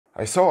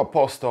I saw a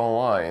post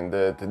online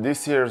that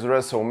this year's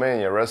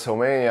WrestleMania,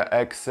 WrestleMania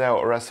XL,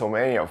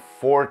 WrestleMania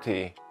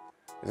 40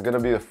 is gonna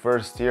be the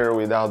first year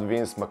without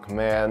Vince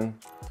McMahon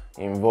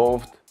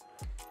involved,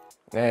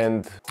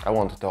 and I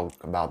want to talk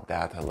about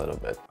that a little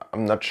bit.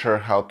 I'm not sure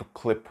how to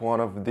clip one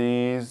of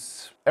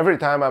these. Every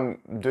time I'm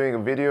doing a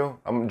video,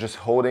 I'm just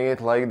holding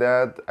it like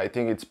that. I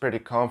think it's pretty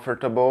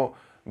comfortable,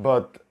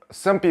 but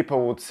some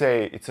people would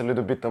say it's a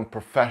little bit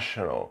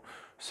unprofessional.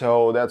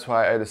 So that's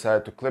why I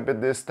decided to clip it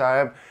this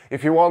time.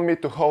 If you want me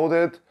to hold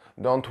it,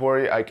 don't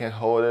worry, I can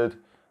hold it.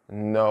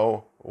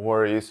 No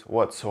worries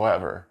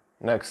whatsoever.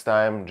 Next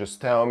time, just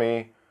tell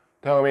me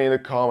in the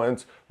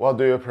comments, what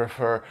do you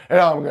prefer, and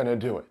I'm gonna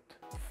do it.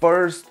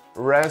 First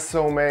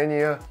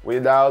WrestleMania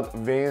without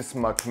Vince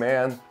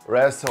McMahon,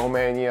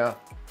 WrestleMania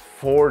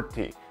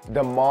 40.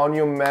 The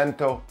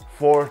monumental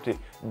 40,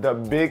 the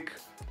big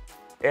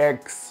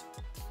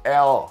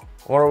XL.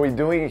 What are we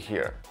doing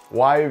here?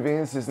 Why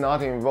Vince is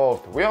not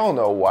involved? We all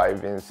know why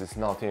Vince is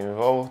not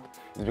involved.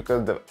 It's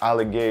because of the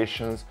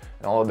allegations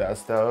and all that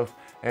stuff.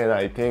 And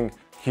I think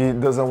he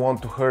doesn't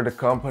want to hurt the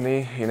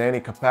company in any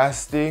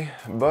capacity.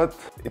 But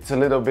it's a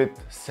little bit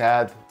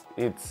sad.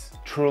 It's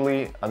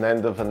truly an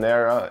end of an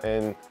era.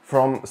 And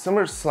from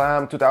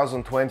SummerSlam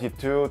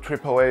 2022,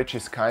 Triple H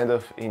is kind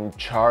of in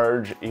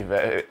charge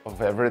of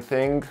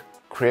everything,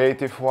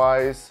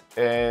 creative-wise.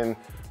 And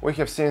we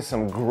have seen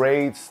some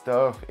great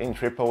stuff in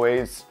Triple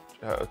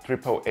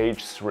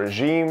H's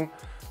regime,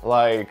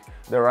 like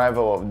the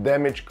arrival of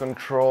Damage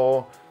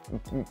Control,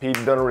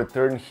 Pete Dunne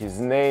returned his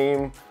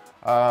name,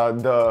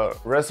 the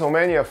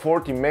WrestleMania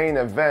 40 main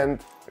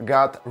event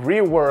got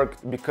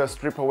reworked because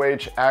Triple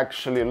H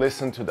actually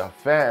listened to the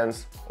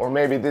fans, or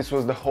maybe this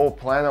was the whole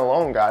plan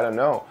along, I don't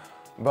know.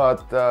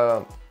 But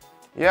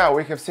yeah,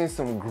 we have seen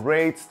some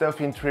great stuff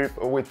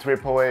with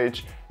Triple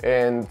H,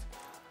 and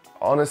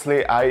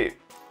honestly, I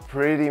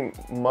pretty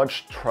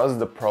much trust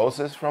the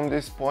process from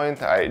this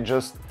point. I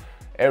just,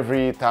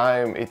 every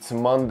time it's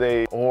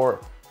Monday or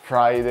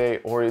Friday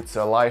or it's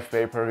a live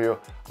pay-per-view,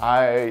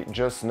 I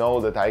just know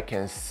that I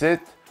can sit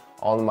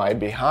on my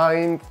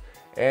behind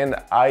and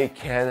I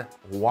can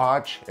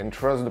watch and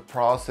trust the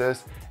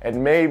process,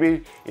 and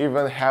maybe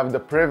even have the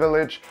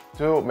privilege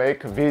to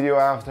make a video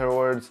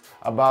afterwards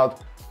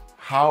about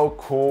how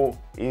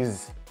cool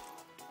is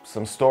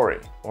some story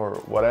or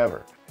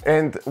whatever.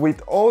 And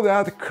with all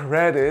that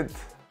credit,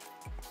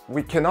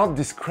 we cannot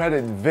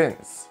discredit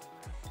Vince.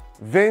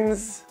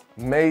 Vince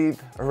made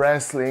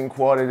wrestling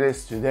what it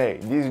is today.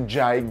 This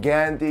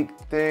gigantic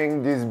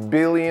thing, this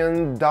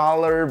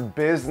billion-dollar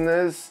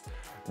business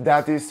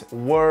that is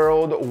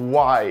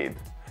worldwide.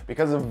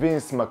 Because of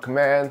Vince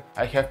McMahon,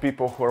 I have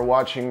people who are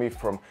watching me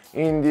from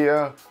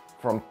India,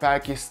 from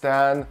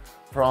Pakistan,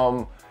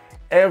 from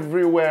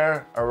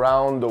everywhere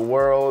around the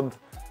world.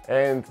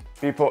 And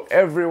people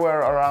everywhere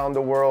around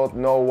the world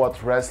know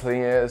what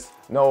wrestling is,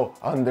 know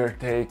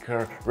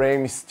Undertaker, Rey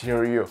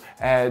Mysterio,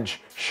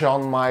 Edge,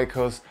 Shawn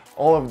Michaels,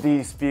 all of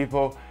these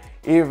people,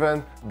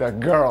 even the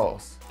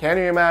girls. Can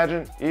you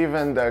imagine?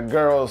 Even the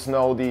girls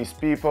know these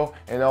people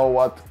and know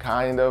what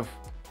kind of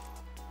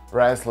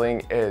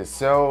wrestling is.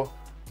 So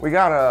we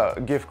gotta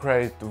give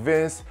credit to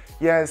Vince.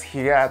 Yes,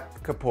 he had a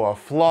couple of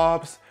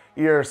flops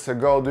years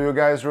ago. Do you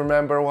guys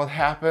remember what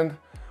happened?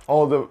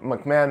 All the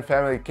McMahon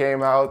family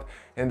came out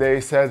and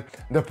they said,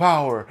 the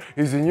power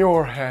is in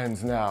your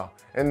hands now,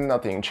 and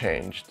nothing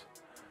changed.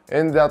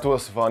 And that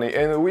was funny,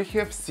 and we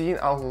have seen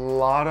a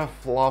lot of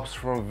flops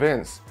from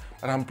Vince,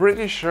 and I'm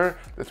pretty sure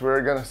that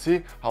we're gonna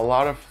see a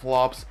lot of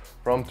flops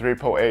from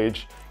Triple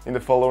H in the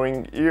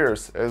following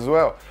years as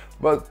well.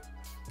 But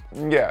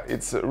yeah,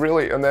 it's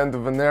really an end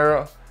of an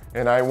era,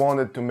 and I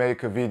wanted to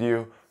make a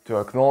video to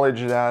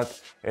acknowledge that,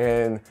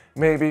 and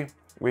maybe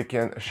we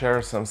can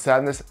share some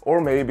sadness, or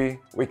maybe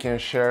we can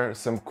share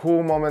some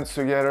cool moments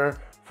together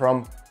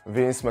from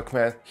Vince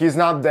McMahon. He's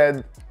not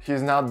dead,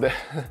 he's not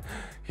dead,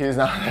 he's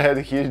not dead,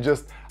 he's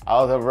just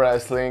out of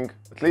wrestling,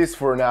 at least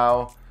for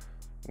now.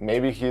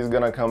 Maybe he's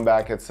gonna come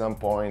back at some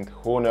point,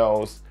 who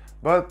knows,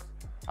 but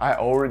I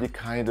already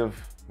kind of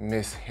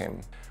miss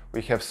him.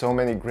 We have so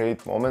many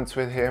great moments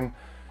with him,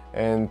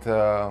 and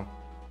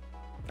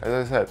as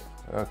I said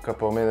a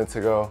couple of minutes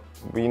ago,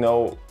 we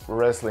know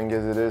wrestling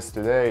as it is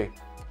today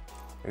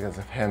because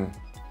of him.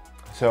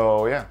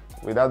 So yeah,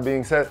 with that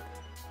being said,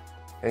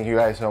 thank you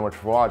guys so much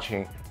for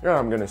watching, and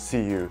I'm gonna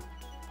see you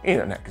in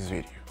the next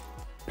video.